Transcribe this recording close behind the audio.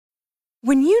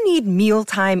When you need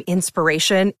mealtime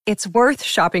inspiration, it's worth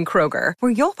shopping Kroger,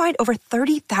 where you'll find over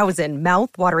 30,000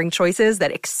 mouth-watering choices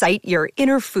that excite your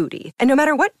inner foodie. And no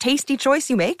matter what tasty choice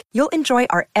you make, you'll enjoy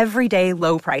our everyday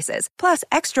low prices, plus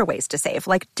extra ways to save,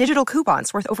 like digital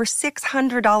coupons worth over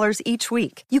 $600 each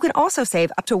week. You can also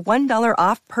save up to $1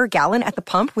 off per gallon at the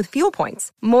pump with fuel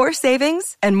points. More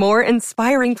savings and more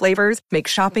inspiring flavors make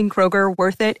shopping Kroger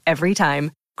worth it every time.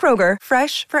 Kroger,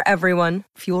 fresh for everyone.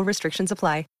 Fuel restrictions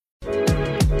apply.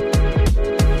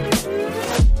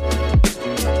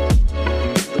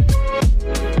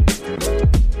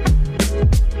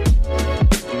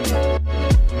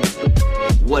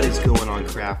 What is going on,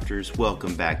 crafters?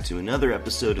 Welcome back to another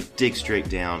episode of Dig Straight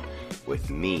Down with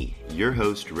me, your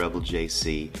host, Rebel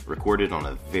JC, recorded on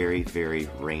a very, very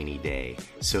rainy day.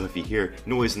 So if you hear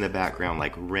noise in the background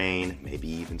like rain, maybe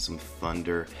even some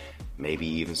thunder, maybe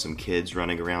even some kids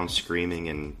running around screaming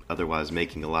and otherwise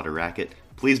making a lot of racket,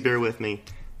 please bear with me.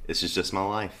 This is just my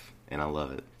life, and I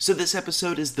love it. So this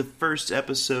episode is the first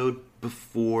episode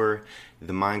before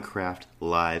the Minecraft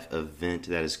Live event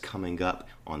that is coming up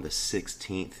on the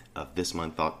 16th of this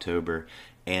month, October,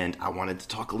 and I wanted to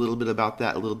talk a little bit about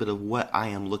that, a little bit of what I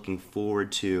am looking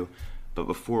forward to. But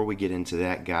before we get into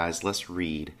that, guys, let's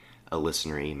read a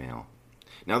listener email.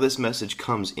 Now this message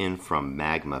comes in from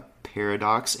Magma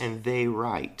Paradox, and they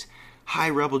write, "Hi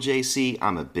Rebel JC,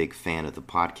 I'm a big fan of the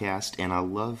podcast, and I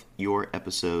love your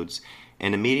episodes,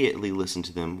 and immediately listen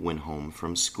to them when home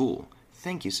from school.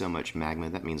 Thank you so much,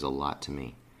 Magma, that means a lot to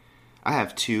me. I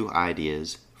have two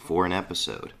ideas for an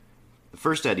episode. The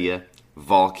first idea,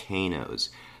 volcanoes.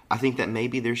 I think that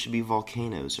maybe there should be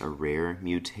volcanoes, a rare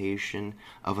mutation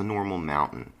of a normal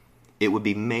mountain. It would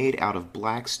be made out of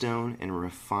blackstone and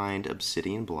refined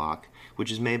obsidian block,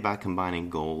 which is made by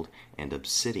combining gold and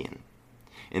obsidian.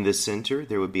 In the center,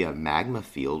 there would be a magma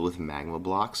field with magma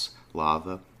blocks,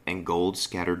 lava, and gold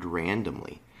scattered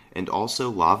randomly, and also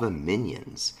lava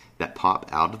minions that pop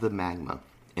out of the magma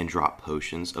and drop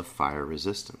potions of fire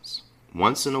resistance.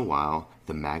 Once in a while,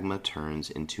 the magma turns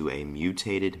into a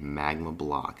mutated magma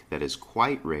block that is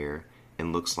quite rare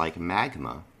and looks like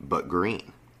magma, but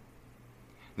green.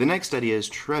 The next idea is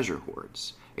treasure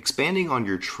hoards. Expanding on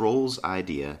your trolls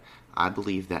idea, I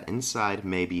believe that inside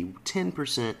maybe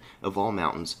 10% of all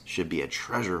mountains should be a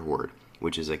treasure hoard,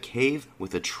 which is a cave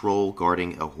with a troll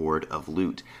guarding a hoard of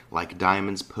loot, like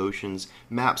diamonds, potions,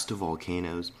 maps to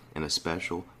volcanoes, and a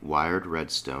special wired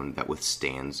redstone that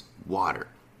withstands water.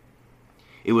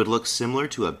 It would look similar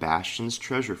to a Bastion's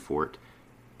treasure fort,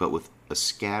 but with a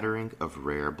scattering of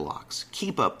rare blocks.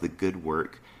 Keep up the good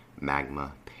work,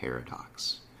 Magma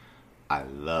Paradox." I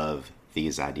love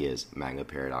these ideas, Magma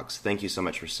Paradox. Thank you so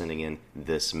much for sending in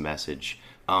this message.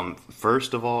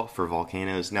 First of all, for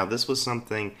volcanoes, now this was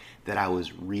something that I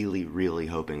was really, really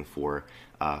hoping for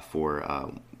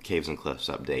Caves and Cliffs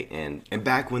update. And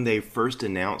back when they first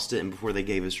announced it and before they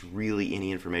gave us really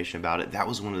any information about it, that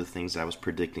was one of the things that I was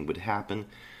predicting would happen.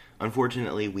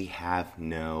 Unfortunately, we have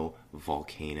no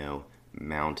volcano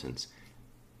mountains.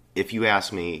 If you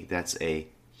ask me, that's a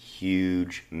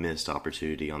huge missed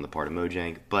opportunity on the part of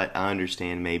Mojang, but I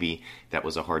understand maybe that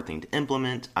was a hard thing to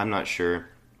implement. I'm not sure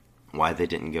why they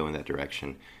didn't go in that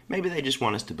direction. Maybe they just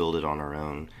want us to build it on our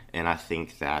own, and I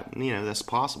think that, that's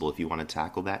possible. If you want to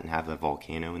tackle that and have a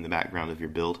volcano in the background of your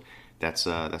build, that's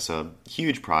a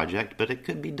huge project, but it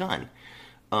could be done.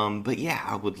 But yeah,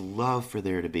 I would love for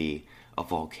there to be a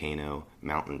volcano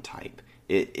mountain type.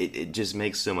 It just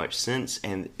makes so much sense,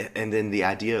 and then the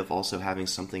idea of also having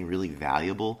something really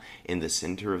valuable in the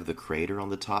center of the crater on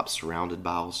the top, surrounded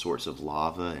by all sorts of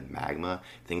lava and magma,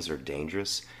 things that are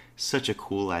dangerous. Such a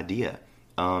cool idea.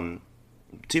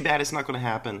 Too bad it's not going to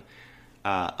happen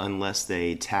unless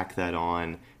they tack that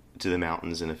on to the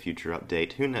mountains in a future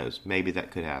update. Who knows? Maybe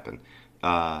that could happen.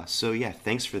 So yeah,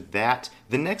 thanks for that.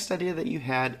 The next idea that you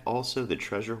had, also the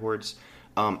treasure hoards.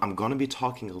 I'm going to be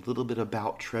talking a little bit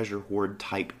about treasure hoard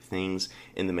type things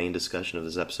in the main discussion of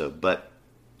this episode, but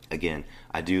again,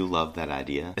 I do love that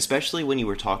idea, especially when you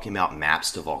were talking about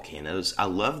maps to volcanoes. I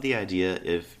love the idea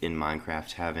of in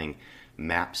Minecraft having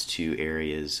maps to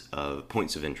areas of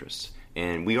points of interest,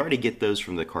 and we already get those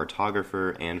from the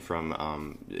cartographer and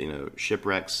from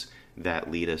shipwrecks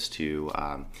that lead us to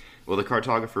the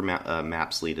cartographer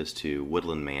maps lead us to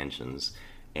woodland mansions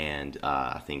and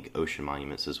I think ocean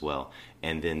monuments as well.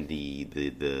 And then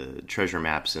the treasure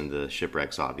maps and the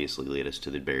shipwrecks obviously lead us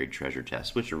to the buried treasure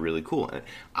chests, which are really cool. And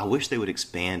I wish they would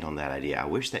expand on that idea. I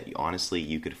wish that, honestly,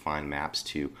 you could find maps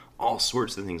to all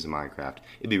sorts of things in Minecraft.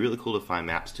 It'd be really cool to find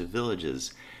maps to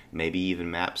villages, maybe even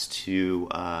maps to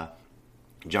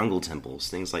jungle temples,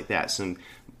 things like that. Some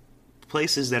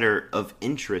places that are of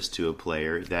interest to a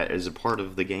player, that is a part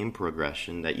of the game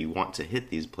progression, that you want to hit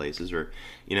these places, or,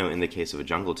 in the case of a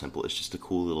jungle temple, it's just a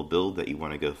cool little build that you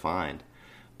want to go find.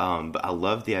 But I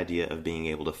love the idea of being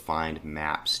able to find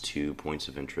maps to points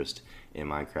of interest in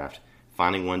Minecraft.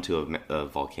 Finding one to a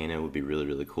volcano would be really,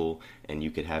 really cool, and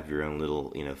you could have your own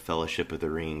little, Fellowship of the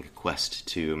Ring quest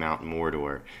to Mount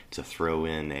Mordor to throw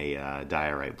in a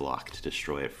diorite block to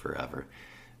destroy it forever.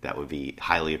 That would be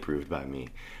highly approved by me.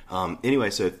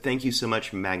 Anyway, so thank you so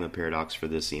much, Magma Paradox, for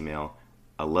this email.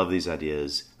 I love these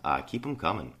ideas. Keep them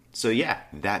coming. So yeah,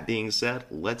 that being said,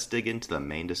 let's dig into the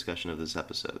main discussion of this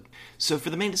episode. So for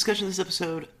the main discussion of this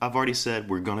episode, I've already said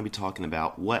we're going to be talking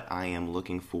about what I am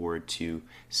looking forward to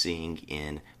seeing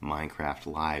in Minecraft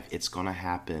Live. It's going to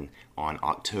happen on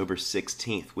October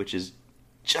 16th, which is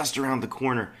just around the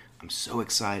corner. I'm so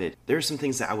excited. There are some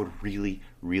things that I would really,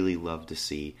 really love to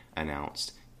see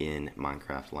announced in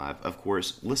Minecraft Live. Of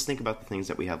course, let's think about the things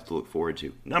that we have to look forward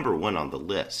to. Number one on the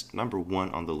list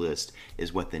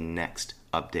is what the next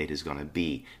update is going to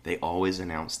be. They always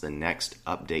announce the next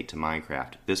update to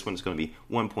Minecraft. This one's going to be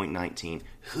 1.19.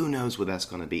 Who knows what that's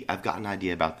going to be? I've got an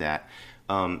idea about that.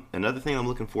 Another thing I'm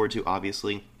looking forward to,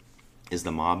 obviously, is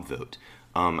the mob vote.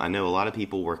 I know a lot of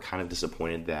people were kind of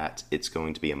disappointed that it's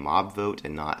going to be a mob vote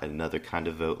and not another kind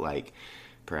of vote like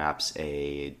perhaps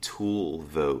a tool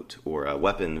vote or a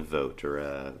weapon vote or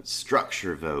a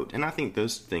structure vote. And I think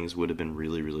those things would have been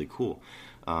really, really cool.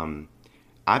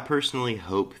 I personally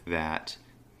hope that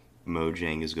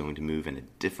Mojang is going to move in a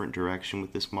different direction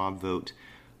with this mob vote,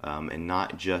 and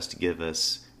not just give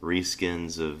us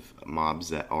reskins of mobs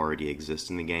that already exist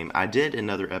in the game. I did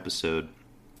another episode,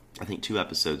 I think 2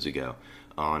 episodes ago,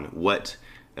 on what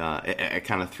I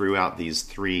kind of threw out these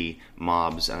 3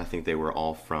 mobs, and I think they were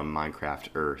all from Minecraft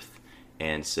Earth,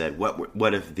 and said,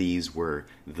 what if these were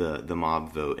the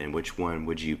mob vote, and which one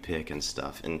would you pick and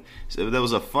stuff. And so that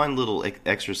was a fun little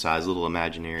exercise, little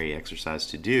imaginary exercise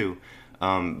to do,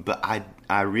 but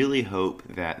I really hope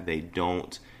that they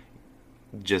don't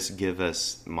just give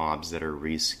us mobs that are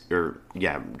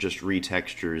just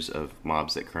retextures of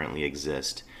mobs that currently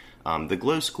exist. The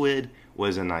Glow Squid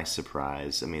was a nice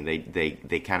surprise. I mean,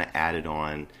 they kind of added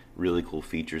on really cool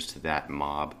features to that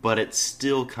mob, but it's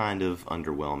still kind of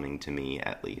underwhelming to me,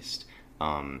 at least.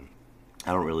 I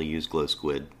don't really use Glow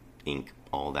Squid ink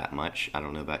all that much. I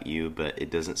don't know about you, but it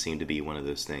doesn't seem to be one of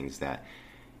those things that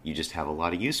you just have a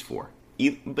lot of use for.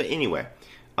 But anyway,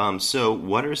 so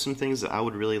what are some things that I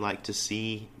would really like to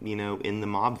see, in the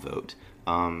mob vote?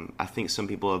 I think some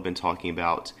people have been talking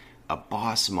about a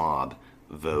boss mob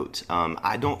vote.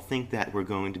 I don't think that we're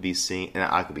going to be seeing, and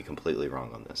I could be completely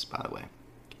wrong on this, by the way.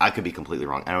 I could be completely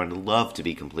wrong, and I would love to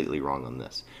be completely wrong on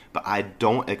this, but I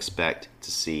don't expect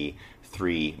to see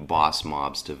 3 boss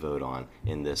mobs to vote on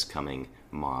in this coming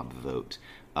mob vote,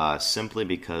 simply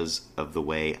because of the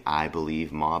way I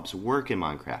believe mobs work in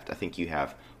Minecraft. I think you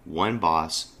have 1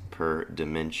 boss per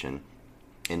dimension,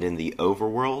 and in the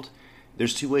overworld,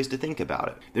 there's 2 ways to think about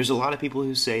it. There's a lot of people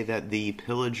who say that the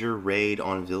pillager raid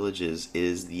on villages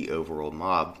is the overworld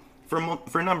mob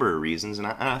for a number of reasons, and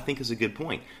I think is a good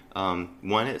point.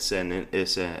 One, it's an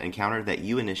encounter that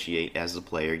you initiate as the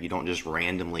player. You don't just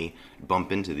randomly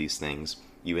bump into these things.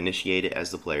 You initiate it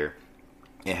as the player.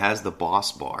 It has the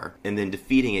boss bar, and then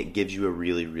defeating it gives you a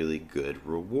really, really good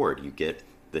reward. You get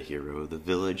the hero of the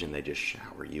village, and they just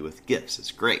shower you with gifts.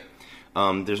 It's great.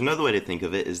 There's another way to think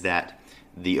of it, is that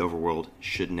the overworld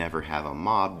should never have a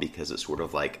mob, because it's sort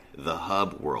of like the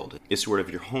hub world. It's sort of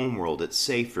your home world. It's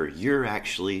safer. You're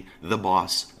actually the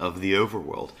boss of the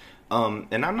overworld.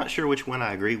 And I'm not sure which one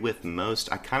I agree with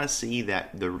most. I kind of see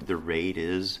that the raid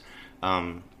is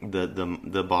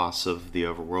the boss of the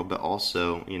overworld, but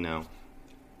also,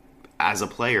 as a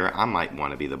player, I might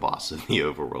want to be the boss of the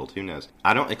overworld. Who knows?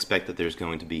 I don't expect that there's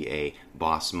going to be a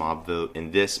boss mob vote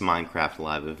in this Minecraft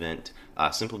Live event,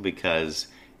 simply because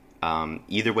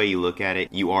either way you look at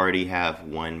it, you already have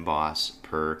 1 boss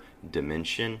per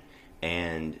dimension,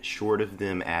 and short of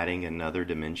them adding another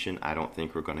dimension, I don't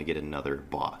think we're going to get another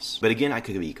boss. But again, I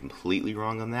could be completely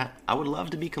wrong on that. I would love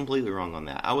to be completely wrong on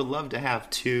that. I would love to have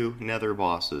 2 nether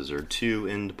bosses, or 2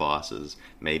 end bosses,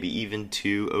 maybe even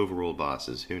 2 overworld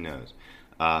bosses, who knows.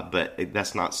 But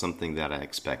that's not something that I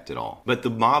expect at all. But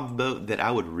the mob vote that I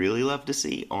would really love to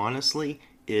see, honestly,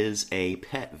 is a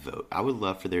pet vote. I would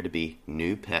love for there to be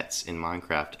new pets in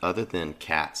Minecraft other than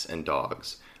cats and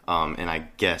dogs. And I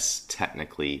guess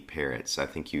technically parrots. I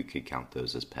think you could count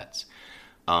those as pets.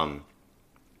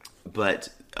 But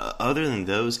other than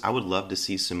those, I would love to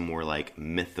see some more like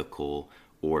mythical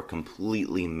or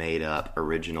completely made up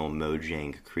original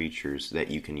Mojang creatures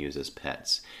that you can use as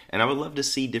pets. And I would love to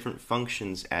see different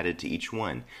functions added to each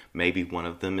one. Maybe one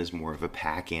of them is more of a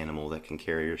pack animal that can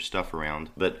carry your stuff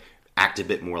around, but act a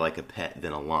bit more like a pet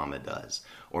than a llama does.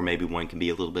 Or maybe one can be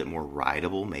a little bit more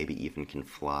rideable, maybe even can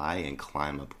fly and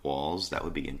climb up walls. That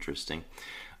would be interesting.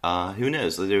 Who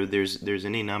knows? There's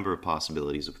any number of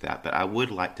possibilities with that, but I would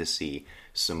like to see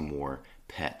some more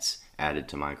pets added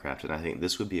to Minecraft, and I think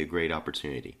this would be a great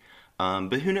opportunity.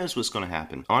 But who knows what's going to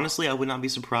happen? Honestly, I would not be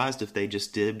surprised if they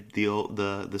just did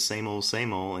the same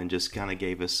old and just kind of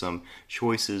gave us some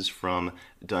choices from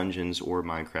Dungeons or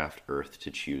Minecraft Earth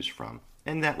to choose from.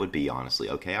 And that would be honestly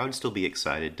okay. I would still be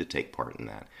excited to take part in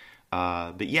that.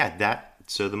 But yeah,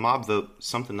 so the mob vote,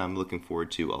 something I'm looking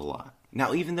forward to a lot.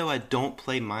 Now, even though I don't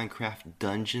play Minecraft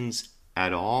Dungeons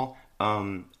at all,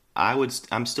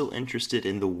 I'm still interested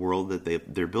in the world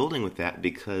that they're building with that,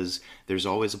 because there's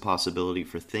always a possibility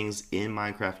for things in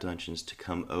Minecraft Dungeons to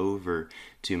come over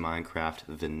to Minecraft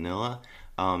Vanilla.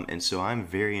 And so I'm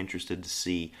very interested to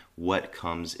see what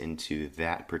comes into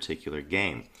that particular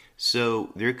game.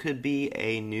 So there could be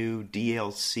a new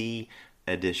DLC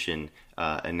edition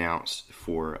announced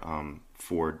for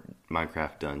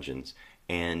Minecraft Dungeons.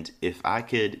 And if I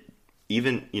could,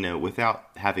 even,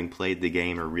 without having played the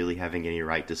game or really having any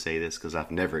right to say this because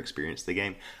I've never experienced the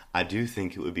game, I do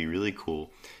think it would be really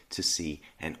cool to see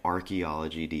an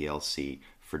archaeology DLC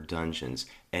for Dungeons.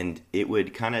 And it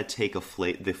would kind of take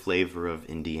the flavor of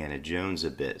Indiana Jones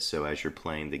a bit. So as you're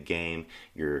playing the game,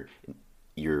 you're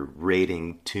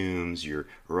raiding tombs, you're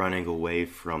running away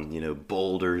from,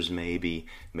 boulders maybe.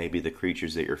 Maybe the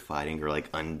creatures that you're fighting are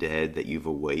like undead that you've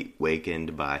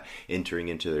awakened by entering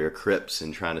into their crypts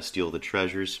and trying to steal the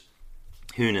treasures.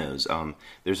 Who knows?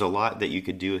 There's a lot that you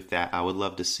could do with that. I would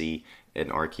love to see an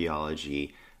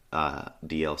archaeology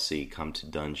DLC come to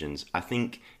Dungeons. I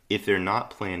think if they're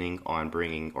not planning on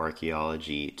bringing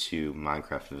archaeology to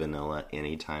Minecraft Vanilla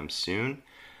anytime soon,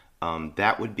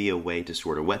 that would be a way to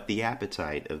sort of whet the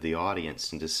appetite of the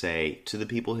audience and to say to the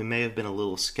people who may have been a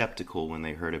little skeptical when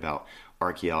they heard about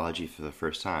archaeology for the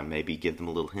first time, maybe give them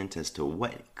a little hint as to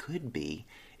what it could be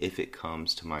if it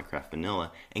comes to Minecraft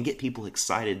Vanilla, and get people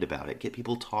excited about it, get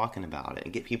people talking about it,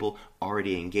 and get people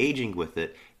already engaging with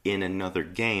it in another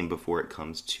game before it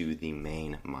comes to the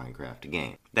main Minecraft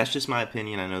game. That's just my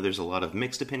opinion. I know there's a lot of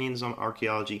mixed opinions on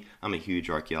archaeology. I'm a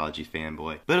huge archaeology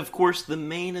fanboy. But of course, the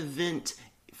main event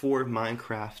for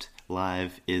Minecraft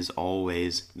Live is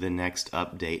always the next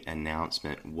update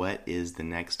announcement. What is the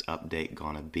next update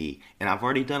gonna be? And I've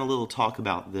already done a little talk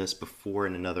about this before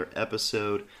in another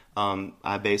episode.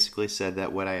 I basically said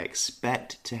that what I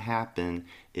expect to happen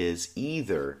is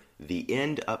either the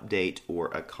end update or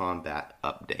a combat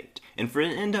update. And for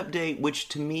an end update, which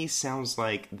to me sounds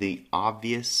like the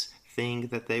obvious thing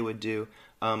that they would do,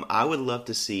 I would love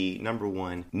to see, number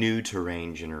one, new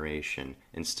terrain generation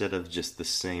instead of just the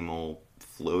same old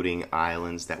floating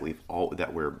islands that we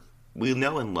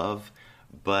know and love.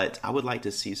 But I would like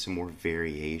to see some more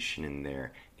variation in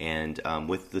there. And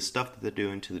with the stuff that they're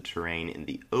doing to the terrain in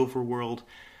the overworld,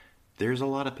 there's a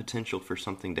lot of potential for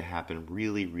something to happen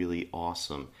really, really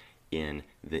awesome in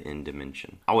the end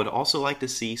dimension. I would also like to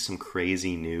see some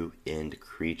crazy new end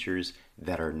creatures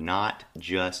that are not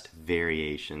just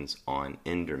variations on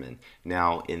Enderman.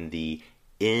 Now, in the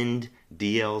end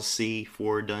DLC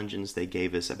for Dungeons, they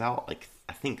gave us about,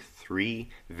 I think 3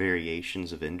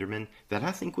 variations of Enderman that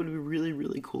I think would be really,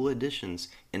 really cool additions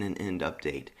in an end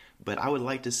update. But I would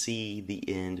like to see the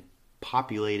end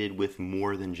populated with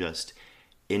more than just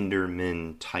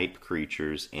Enderman type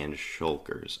creatures and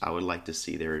shulkers. I would like to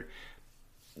see their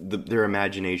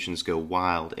imaginations go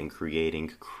wild in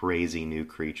creating crazy new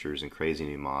creatures and crazy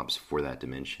new mobs for that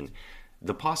dimension.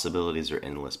 The possibilities are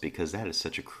endless because that is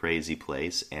such a crazy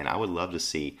place, and I would love to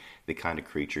see the kind of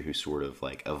creature who sort of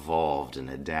evolved and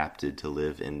adapted to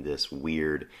live in this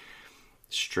weird,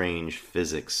 strange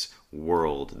physics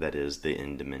world that is the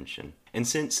end dimension. And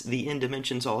since the end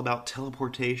dimension is all about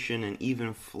teleportation and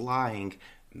even flying,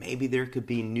 maybe there could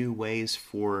be new ways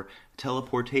for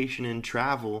teleportation and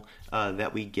travel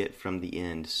that we get from the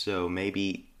end. So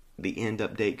maybe the end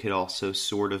update could also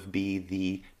sort of be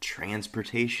the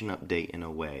transportation update in a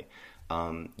way,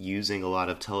 using a lot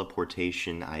of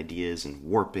teleportation ideas and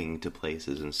warping to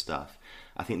places and stuff.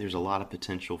 I think there's a lot of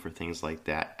potential for things like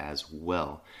that as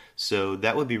well. So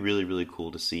that would be really, really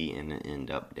cool to see in an end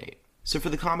update. So for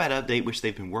the combat update, which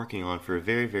they've been working on for a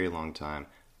very, very long time,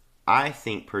 I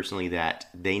think personally that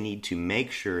they need to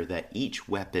make sure that each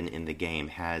weapon in the game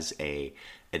has a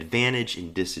advantage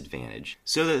and disadvantage,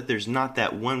 so that there's not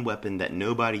that one weapon that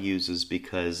nobody uses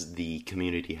because the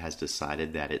community has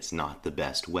decided that it's not the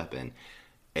best weapon,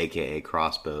 aka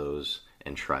crossbows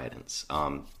and tridents.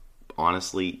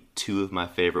 Honestly, two of my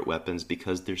favorite weapons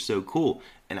because they're so cool,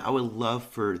 and I would love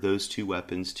for those two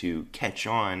weapons to catch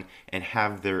on and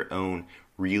have their own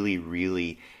really,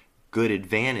 really good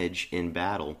advantage in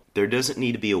battle. There doesn't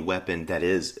need to be a weapon that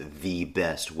is the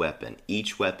best weapon.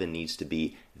 Each weapon needs to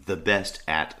be the best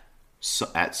at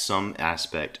some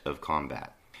aspect of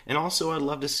combat. And also, I'd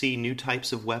love to see new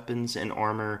types of weapons and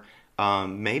armor.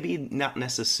 Maybe not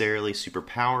necessarily super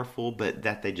powerful, but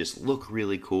that they just look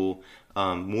really cool.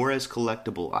 More as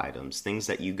collectible items, things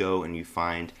that you go and you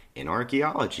find in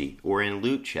archaeology or in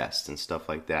loot chests and stuff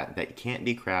like that can't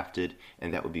be crafted,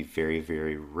 and that would be very,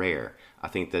 very rare. I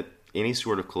think that any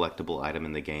sort of collectible item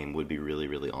in the game would be really,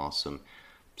 really awesome.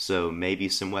 So maybe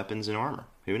some weapons and armor.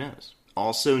 Who knows?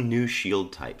 Also, new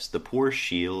shield types. The poor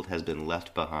shield has been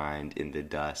left behind in the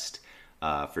dust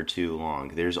for too long.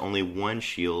 There's only one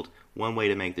shield, one way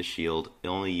to make the shield. It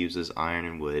only uses iron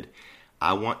and wood.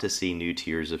 I want to see new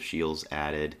tiers of shields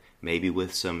added, maybe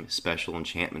with some special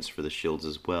enchantments for the shields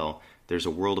as well. There's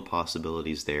a world of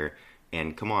possibilities there.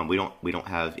 And come on, we don't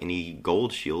have any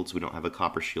gold shields, we don't have a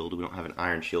copper shield, we don't have an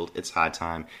iron shield. It's high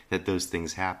time that those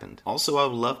things happened. Also, I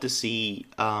would love to see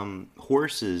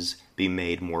horses be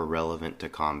made more relevant to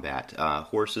combat.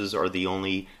 Horses are the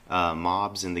only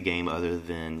mobs in the game other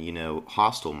than,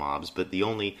 hostile mobs, but the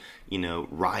only,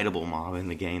 rideable mob in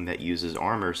the game that uses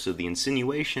armor. So the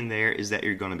insinuation there is that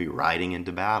you're going to be riding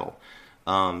into battle.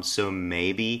 So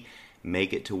maybe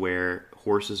make it to where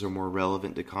horses are more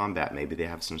relevant to combat. Maybe they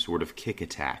have some sort of kick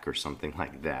attack or something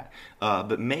like that.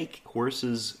 But make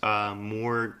horses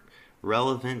more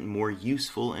relevant, more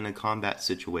useful in a combat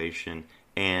situation,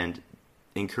 and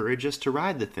encourage us to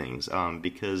ride the things.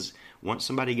 Because once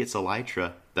somebody gets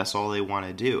Elytra, that's all they want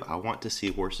to do. I want to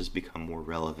see horses become more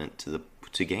relevant to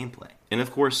gameplay. And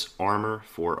of course, armor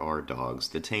for our dogs.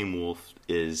 The tame wolf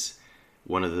is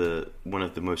one of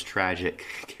the most tragic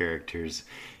characters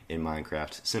in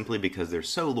Minecraft, simply because they're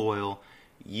so loyal.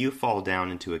 You fall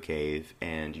down into a cave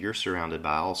and you're surrounded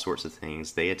by all sorts of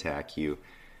things. They attack you.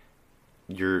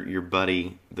 Your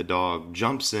buddy, the dog,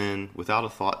 jumps in without a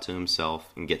thought to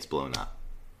himself and gets blown up.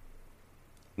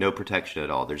 No protection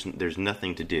at all. There's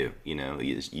nothing to do.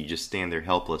 You just stand there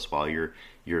helpless while your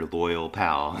loyal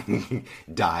pal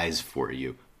dies for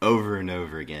you over and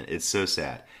over again. It's so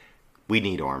sad. We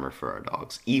need armor for our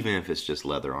dogs, even if it's just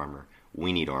leather armor.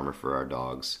 We need armor for our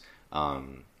dogs.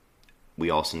 We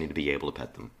also need to be able to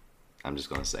pet them. I'm just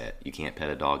going to say it. You can't pet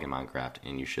a dog in Minecraft,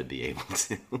 and you should be able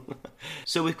to.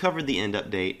 So we've covered the end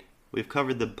update. We've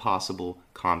covered the possible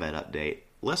combat update.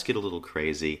 Let's get a little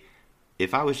crazy.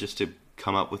 If I was just to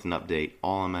come up with an update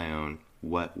all on my own,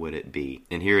 what would it be?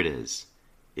 And here it is.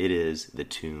 It is the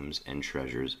Tombs and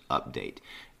Treasures update.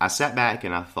 I sat back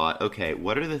and I thought, okay,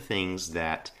 what are the things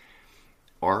that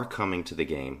are coming to the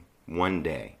game one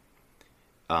day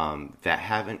that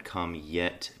haven't come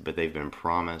yet, but they've been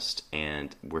promised,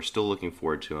 and we're still looking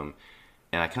forward to them?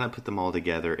 And I kind of put them all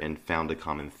together and found a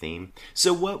common theme.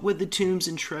 So what would the Tombs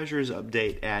and Treasures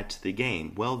update add to the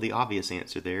game? Well, the obvious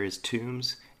answer there is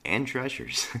tombs and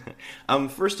treasures.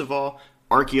 First of all,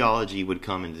 archaeology would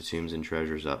come into Tombs and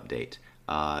Treasures update.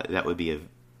 That would be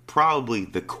probably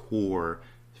the core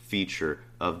feature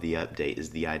of the update, is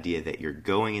the idea that you're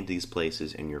going into these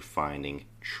places and you're finding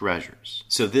treasures.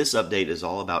 So this update is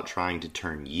all about trying to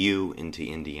turn you into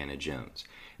Indiana Jones.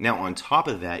 Now, on top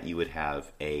of that, you would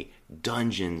have a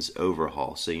dungeons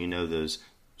overhaul. So those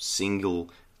single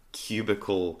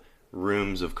cubicle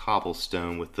rooms of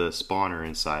cobblestone with the spawner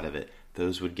inside of it.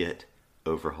 Those would get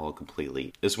overhauled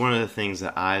completely. It's one of the things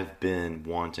that I've been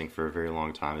wanting for a very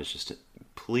long time, is just to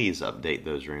please update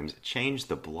those rooms. Change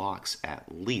the blocks at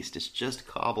least. It's just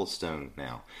cobblestone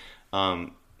now.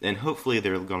 And hopefully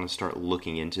they're going to start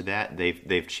looking into that.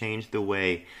 They've changed the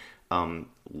way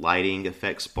lighting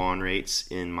affects spawn rates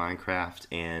in Minecraft,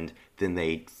 and then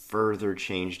they further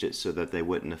changed it so that they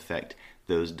wouldn't affect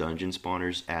those dungeon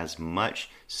spawners as much.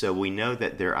 So we know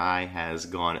that their eye has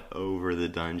gone over the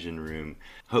dungeon room.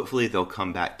 Hopefully they'll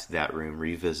come back to that room,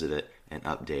 revisit it, and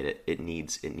update it. It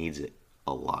needs it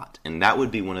a lot. And that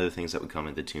would be one of the things that would come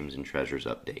in the Tombs and Treasures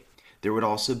update. There would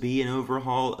also be an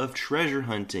overhaul of treasure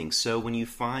hunting. So when you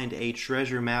find a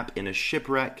treasure map in a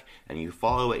shipwreck and you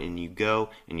follow it and you go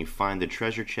and you find the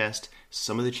treasure chest,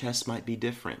 some of the chests might be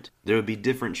different. There would be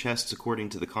different chests according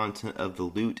to the content of the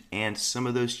loot, and some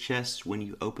of those chests, when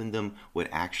you open them, would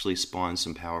actually spawn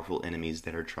some powerful enemies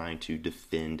that are trying to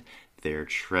defend their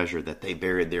treasure that they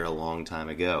buried there a long time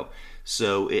ago.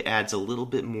 So it adds a little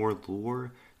bit more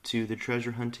lore to the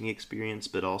treasure hunting experience,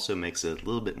 but also makes it a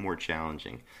little bit more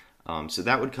challenging. So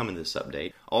that would come in this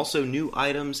update. Also, new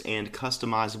items and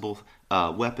customizable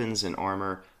weapons and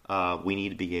armor. We need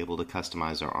to be able to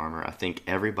customize our armor. I think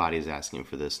everybody's asking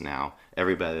for this now.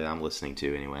 Everybody that I'm listening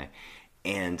to anyway.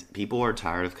 And people are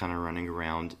tired of kind of running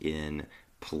around in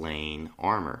plain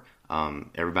armor.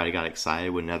 Everybody got excited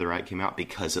when Netherite came out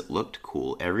because it looked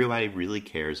cool. Everybody really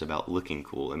cares about looking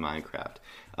cool in Minecraft.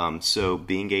 So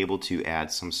being able to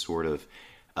add some sort of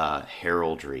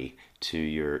heraldry to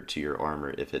your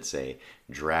armor, if it's a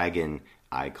dragon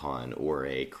icon or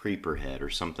a creeper head or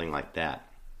something like that,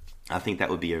 I think that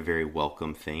would be a very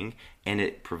welcome thing, and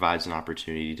it provides an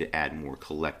opportunity to add more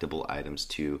collectible items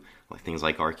to things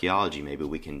like archaeology. Maybe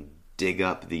we can dig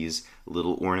up these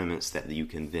little ornaments that you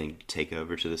can then take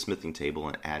over to the smithing table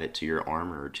and add it to your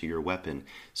armor or to your weapon,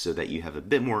 so that you have a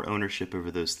bit more ownership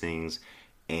over those things.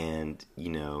 And,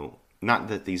 not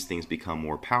that these things become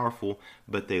more powerful,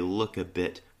 but they look a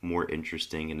bit more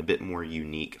interesting and a bit more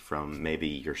unique from maybe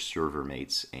your server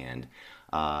mates. And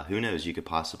who knows, you could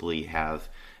possibly have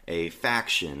a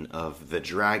faction of the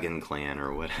Dragon Clan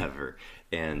or whatever,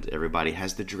 and everybody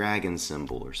has the dragon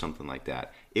symbol or something like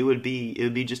that. It would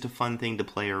be just a fun thing to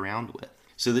play around with.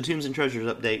 So the Tombs and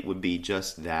Treasures update would be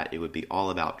just that. It would be all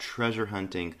about treasure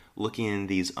hunting, looking in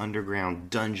these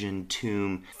underground dungeon,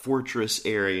 tomb, fortress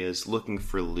areas, looking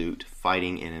for loot,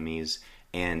 fighting enemies,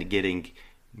 and getting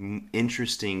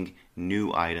interesting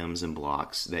new items and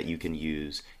blocks that you can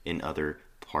use in other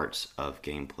parts of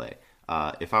gameplay.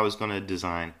 If I was going to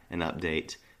design an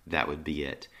update, that would be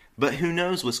it. But who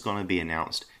knows what's going to be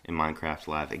announced in Minecraft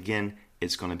Live. Again,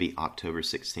 it's going to be October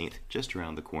 16th, just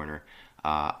around the corner.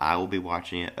 I will be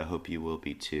watching it. I hope you will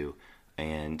be too.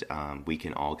 And we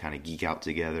can all kind of geek out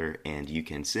together, and you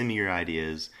can send me your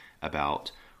ideas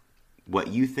about what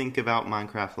you think about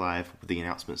Minecraft Live, the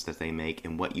announcements that they make,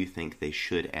 and what you think they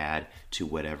should add to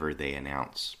whatever they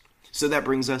announce. So that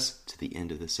brings us to the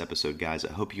end of this episode, guys.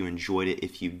 I hope you enjoyed it.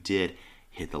 If you did,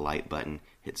 hit the like button,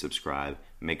 hit subscribe,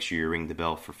 make sure you ring the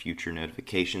bell for future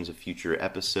notifications of future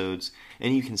episodes,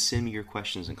 and you can send me your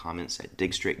questions and comments at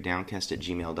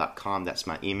digstraightdowncast@gmail.com. That's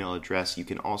my email address. You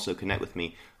can also connect with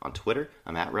me on Twitter.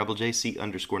 I'm at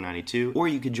RebelJC_92, or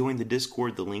you could join the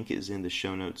Discord. The link is in the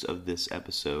show notes of this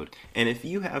episode. And if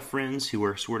you have friends who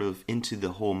are sort of into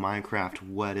the whole Minecraft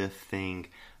what if thing,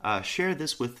 share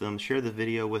this with them, share the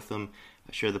video with them,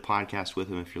 share the podcast with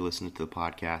them if you're listening to the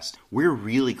podcast. We're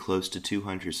really close to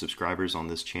 200 subscribers on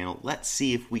this channel. Let's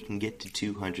see if we can get to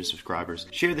 200 subscribers.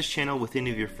 Share this channel with any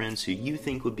of your friends who you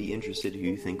think would be interested, who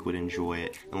you think would enjoy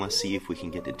it, and let's see if we can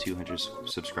get to 200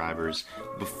 subscribers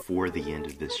before the end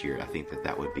of this year. I think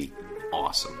that would be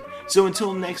awesome. So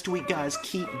until next week, guys,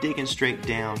 keep digging straight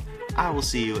down. I will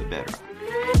see you at Bedrock.